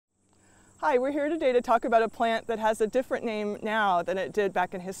Hi, we're here today to talk about a plant that has a different name now than it did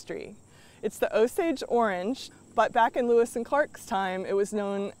back in history. It's the Osage Orange, but back in Lewis and Clark's time, it was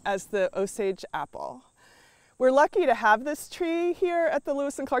known as the Osage apple. We're lucky to have this tree here at the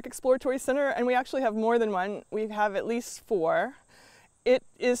Lewis and Clark Exploratory Center, and we actually have more than one. We have at least 4. It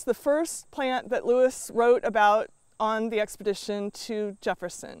is the first plant that Lewis wrote about on the expedition to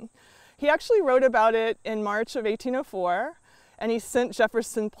Jefferson. He actually wrote about it in March of 1804. And he sent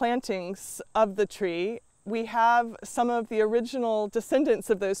Jefferson plantings of the tree. We have some of the original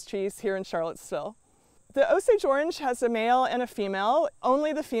descendants of those trees here in Charlottesville. The Osage Orange has a male and a female.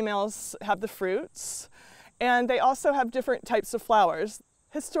 Only the females have the fruits. And they also have different types of flowers.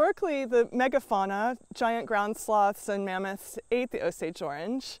 Historically, the Megafauna, giant ground sloths and mammoths, ate the Osage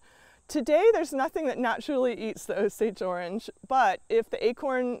Orange. Today, there's nothing that naturally eats the Osage Orange, but if the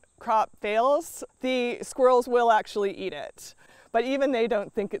acorn crop fails, the squirrels will actually eat it. But even they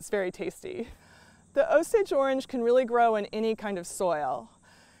don't think it's very tasty. The Osage Orange can really grow in any kind of soil.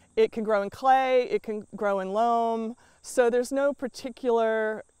 It can grow in clay, it can grow in loam, so there's no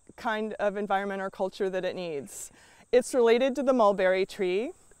particular kind of environment or culture that it needs. It's related to the mulberry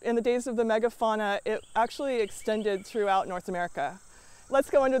tree. In the days of the Megafauna, it actually extended throughout North America. Let's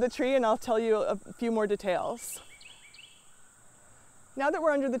go under the tree and I'll tell you a few more details. Now that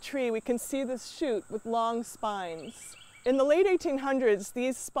we're under the tree, we can see this shoot with long spines. In the late 1800s,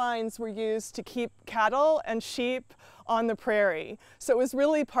 these spines were used to keep cattle and sheep on the prairie. So it was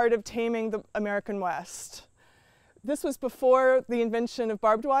really part of taming the American West. This was before the invention of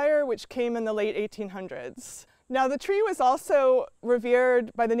barbed wire, which came in the late 1800s. Now, the tree was also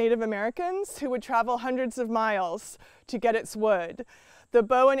revered by the Native Americans, who would travel hundreds of miles to get its wood. The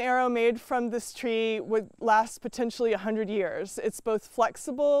bow and arrow made from this tree would last potentially 100 years. It's both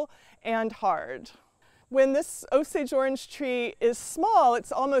flexible and hard. When this Osage Orange tree is small,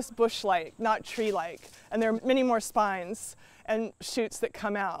 it's almost bush-like, not tree-like, and there are many more spines and shoots that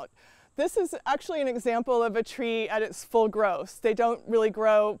come out. This is actually an example of a tree at its full growth. They don't really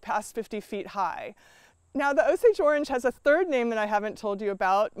grow past 50 feet high. Now, the Osage Orange has a third name that I haven't told you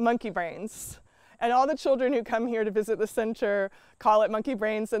about, monkey brains. And all the children who come here to visit the center call it monkey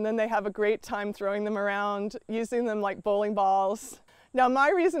brains, and then they have a great time throwing them around, using them like bowling balls. Now,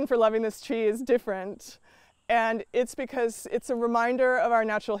 my reason for loving this tree is different, and it's because it's a reminder of our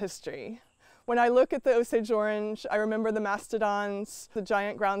natural history. When I look at the Osage Orange, I remember the mastodons, the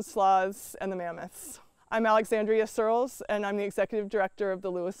giant ground sloths, and the mammoths. I'm Alexandria Searls, and I'm the executive director of the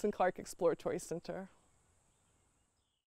Lewis and Clark Exploratory Center.